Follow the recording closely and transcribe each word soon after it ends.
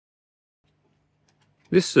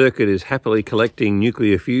This circuit is happily collecting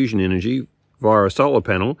nuclear fusion energy via a solar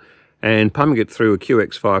panel and pumping it through a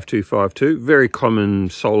QX5252, very common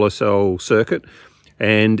solar cell circuit,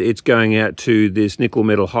 and it's going out to this nickel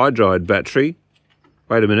metal hydride battery.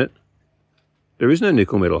 Wait a minute, there is no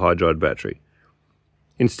nickel metal hydride battery.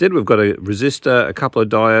 Instead, we've got a resistor, a couple of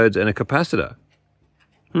diodes, and a capacitor.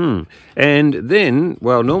 And then,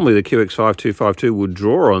 well, normally the QX5252 would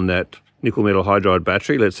draw on that nickel metal hydride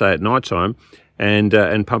battery, let's say at night time, and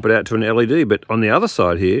pump it out to an LED. But on the other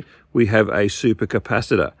side here, we have a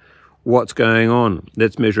supercapacitor. What's going on?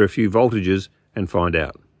 Let's measure a few voltages and find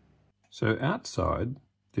out. So outside,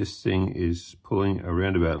 this thing is pulling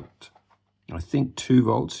around about, I think, 2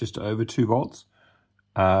 volts, just over 2 volts.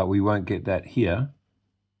 We won't get that here.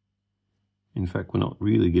 In fact, we're not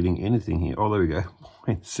really getting anything here. Oh, there we go,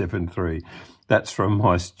 0.73. That's from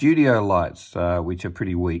my studio lights, which are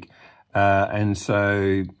pretty weak. And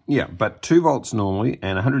so, yeah, but 2 volts normally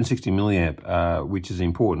and 160 milliamp, which is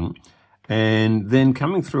important. And then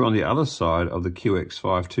coming through on the other side of the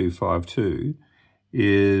QX5252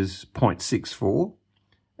 is 0.64.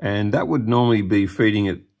 And that would normally be feeding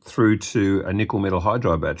it through to a nickel metal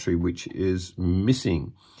hydride battery, which is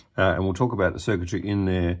missing. And we'll talk about the circuitry in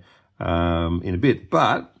there in a bit.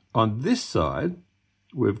 But on this side,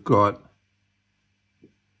 we've got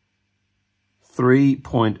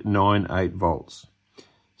 3.98 volts.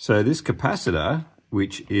 So this capacitor,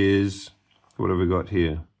 which is, what have we got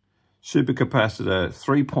here? Supercapacitor,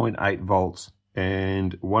 3.8 volts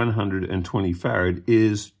and 120 farad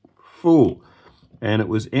is full. And it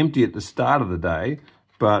was empty at the start of the day,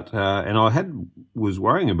 but, and I was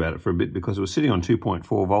worrying about it for a bit because it was sitting on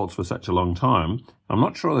 2.4 volts for such a long time. I'm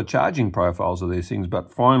not sure of the charging profiles of these things,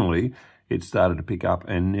 but finally it started to pick up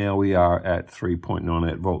and now we are at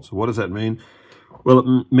 3.98 volts. So what does that mean? Well,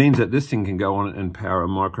 it means that this thing can go on and power a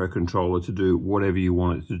microcontroller to do whatever you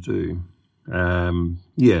want it to do.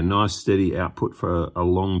 Yeah, nice steady output for a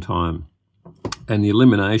long time. And the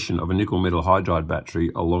elimination of a nickel metal hydride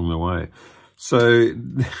battery along the way. So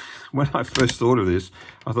when I first thought of this,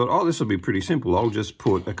 I thought, oh, this will be pretty simple. I'll just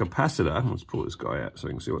put a capacitor. Let's pull this guy out so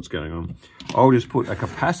you can see what's going on. I'll just put a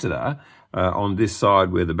capacitor on this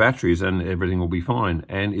side where the battery is and everything will be fine.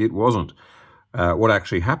 And it wasn't. What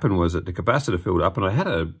actually happened was that the capacitor filled up and I had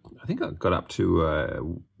I think I got up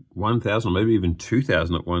to 1,000, maybe even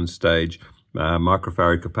 2,000 at one stage,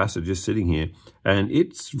 microfarad capacitor just sitting here. And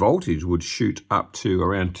its voltage would shoot up to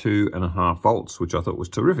around 2.5 volts, which I thought was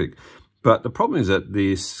terrific. But the problem is that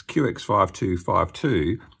this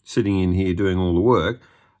QX5252 sitting in here doing all the work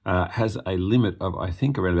has a limit of, I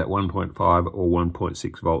think, around about 1.5 or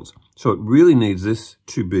 1.6 volts. So it really needs this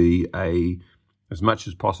to be as much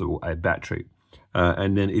as possible, a battery.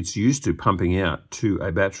 And then it's used to pumping out to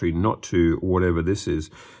a battery, not to whatever this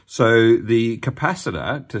is. So the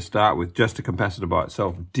capacitor, to start with, just a capacitor by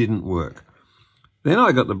itself, didn't work. Then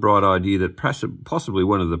I got the bright idea that possibly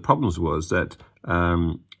one of the problems was that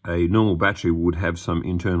a normal battery would have some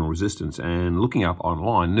internal resistance. And looking up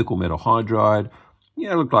online, nickel metal hydride,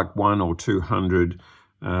 yeah, it looked like 100 or 200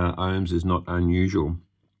 ohms is not unusual.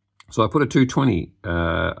 So I put a 220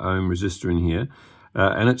 ohm resistor in here,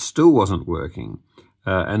 and it still wasn't working.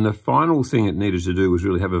 And the final thing it needed to do was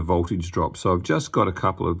really have a voltage drop. So I've just got a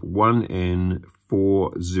couple of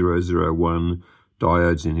 1N4001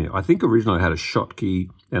 diodes in here. I think originally I had a Schottky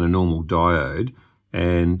and a normal diode.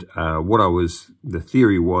 And the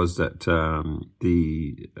theory was that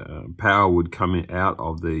the power would come out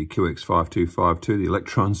of the QX5252. The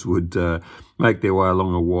electrons would make their way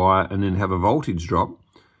along a wire and then have a voltage drop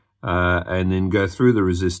and then go through the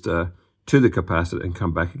resistor to the capacitor and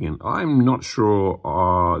come back again. I'm not sure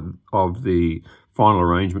of the final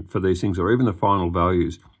arrangement for these things or even the final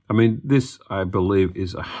values. I mean, this, I believe,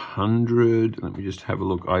 is 100. Let me just have a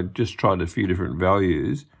look. I just tried a few different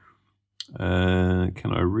values. Can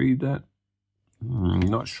I read that?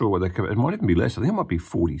 Not sure what it might even be less. I think it might be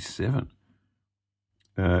 47.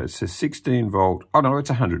 It says 16 volt. Oh no,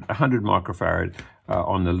 it's 100 microfarad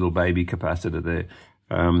on the little baby capacitor there.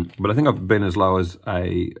 But I think I've been as low as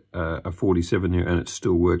a 47 here, and it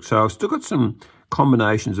still works. So I've still got some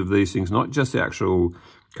combinations of these things, not just the actual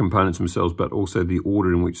components themselves, but also the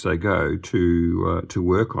order in which they go to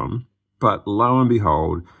work on. But lo and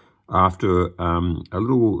behold, after a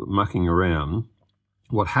little mucking around,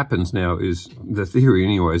 what happens now is, the theory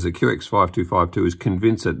anyway, is that QX5252 is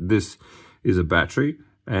convinced that this is a battery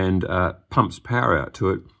and pumps power out to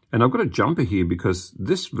it. And I've got a jumper here because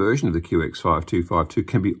this version of the QX5252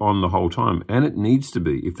 can be on the whole time, and it needs to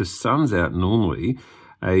be. If the sun's out normally,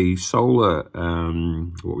 a solar,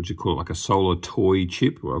 what would you call it, like a solar toy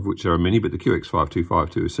chip, of which there are many, but the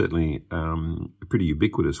QX5252 is certainly a pretty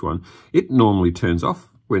ubiquitous one. It normally turns off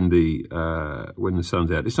when the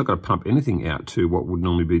sun's out. It's not going to pump anything out to what would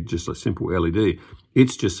normally be just a simple LED.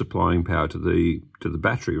 It's just supplying power to the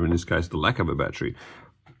battery, or in this case, the lack of a battery.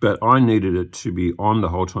 But I needed it to be on the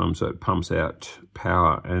whole time so it pumps out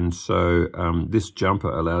power. And so this jumper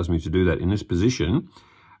allows me to do that. In this position,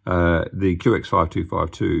 the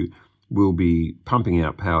QX5252 will be pumping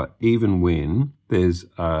out power even when there's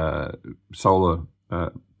solar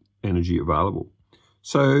energy available.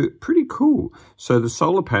 So pretty cool. So the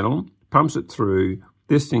solar panel pumps it through.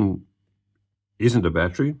 This thing isn't a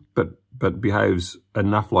battery, but behaves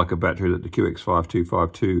enough like a battery that the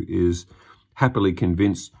QX5252 is happily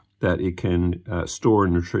convinced that it can store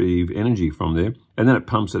and retrieve energy from there, and then it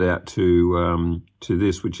pumps it out to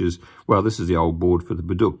this, which is, well, this is the old board for the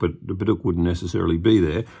Baduk, but the Baduk wouldn't necessarily be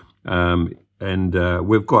there.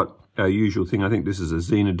 We've got our usual thing. I think this is a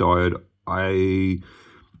Zener diode.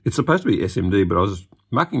 It's supposed to be SMD, but I was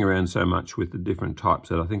mucking around so much with the different types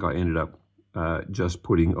that I think I ended up just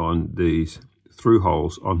putting on these through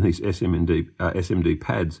holes on these SMD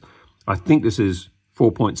pads. I think this is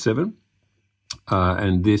 4.7.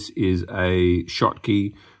 And this is a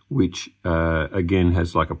Schottky, which again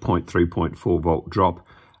has like a 0.3, 0.4 volt drop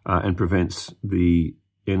and prevents the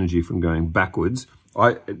energy from going backwards.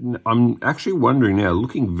 I'm actually wondering now,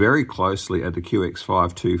 looking very closely at the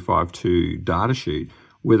QX5252 datasheet,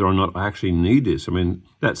 whether or not I actually need this. I mean,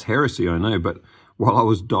 that's heresy, I know, but while I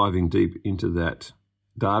was diving deep into that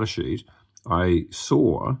datasheet, I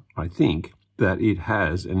saw, I think, that it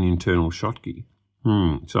has an internal Schottky.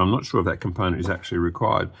 So I'm not sure if that component is actually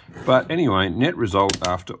required. But anyway, net result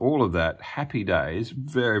after all of that, happy days,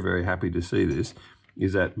 very, very happy to see this,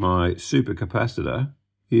 is that my supercapacitor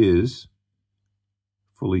is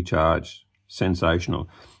fully charged. Sensational.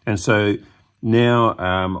 And so now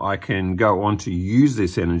I can go on to use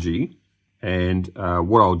this energy, and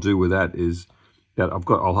what I'll do with that is that I'll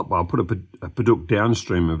put a Baduk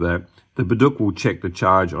downstream of that. The Baduk will check the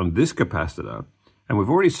charge on this capacitor. And we've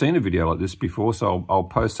already seen a video like this before, so I'll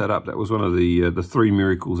post that up. That was one of the three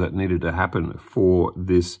miracles that needed to happen for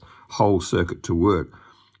this whole circuit to work,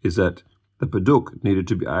 is that the Baduk needed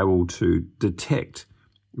to be able to detect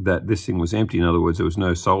that this thing was empty. In other words, there was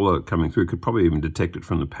no solar coming through. Could probably even detect it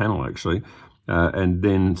from the panel, actually, and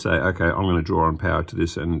then say, okay, I'm going to draw on power to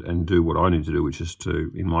this and do what I need to do, which is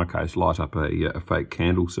to, in my case, light up a fake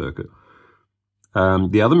candle circuit.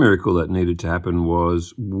 The other miracle that needed to happen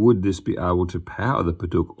was, would this be able to power the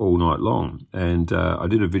Baduk all night long? And I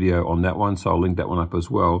did a video on that one, so I'll link that one up as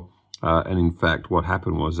well. And in fact, what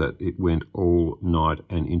happened was that it went all night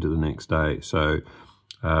and into the next day. So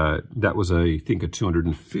that was, I think, a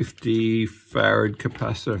 250 farad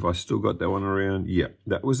capacitor, if I still got that one around. Yeah,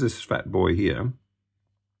 that was this fat boy here.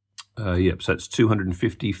 Yep, so it's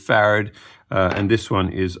 250 farad, and this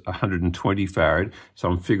one is 120 farad, so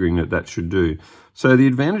I'm figuring that should do. So the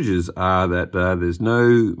advantages are that there's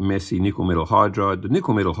no messy nickel metal hydride. The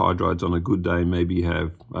nickel metal hydrides on a good day maybe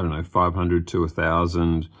have, I don't know, 500 to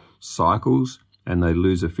 1,000 cycles, and they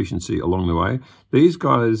lose efficiency along the way. These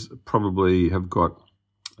guys probably have got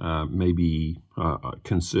maybe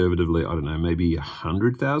conservatively, I don't know, maybe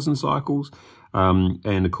 100,000 cycles.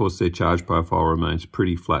 And of course, their charge profile remains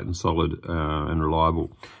pretty flat and solid and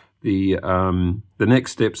reliable. The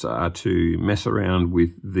next steps are to mess around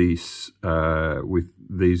with these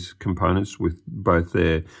components, with both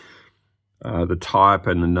their the type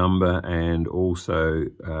and the number, and also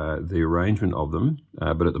the arrangement of them.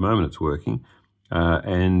 But at the moment, it's working.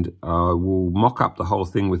 And we'll mock up the whole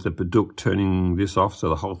thing with the Baduk, turning this off, so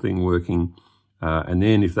the whole thing working. And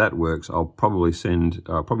then if that works, I'll probably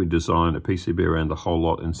design a PCB around the whole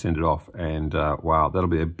lot and send it off. And wow, that'll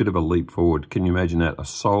be a bit of a leap forward. Can you imagine that? A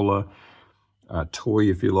solar toy,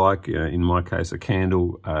 if you like, in my case, a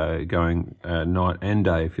candle going night and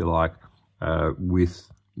day, if you like, with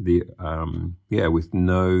the with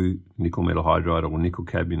no nickel metal hydride or nickel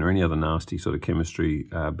cadmium or any other nasty sort of chemistry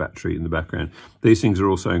battery in the background. These things are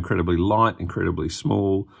also incredibly light, incredibly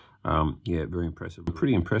small. Yeah, very impressive. I'm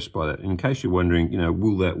pretty impressed by that. In case you're wondering,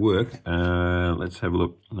 will that work? Let's have a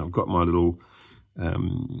look. I've got my little,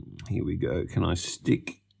 here we go. Can I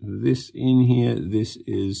stick this in here? This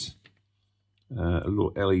is a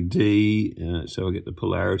little LED, so I get the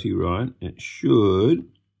polarity right. It should,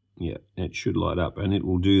 yeah, it should light up, and it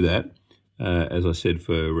will do that. As I said,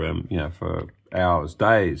 for hours,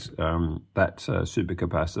 days. That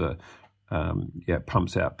supercapacitor yeah,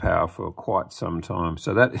 pumps out power for quite some time.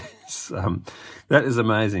 So that is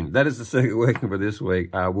amazing. That is the circuit working for this week.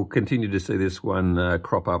 We'll continue to see this one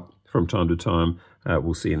crop up from time to time.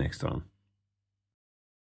 We'll see you next time.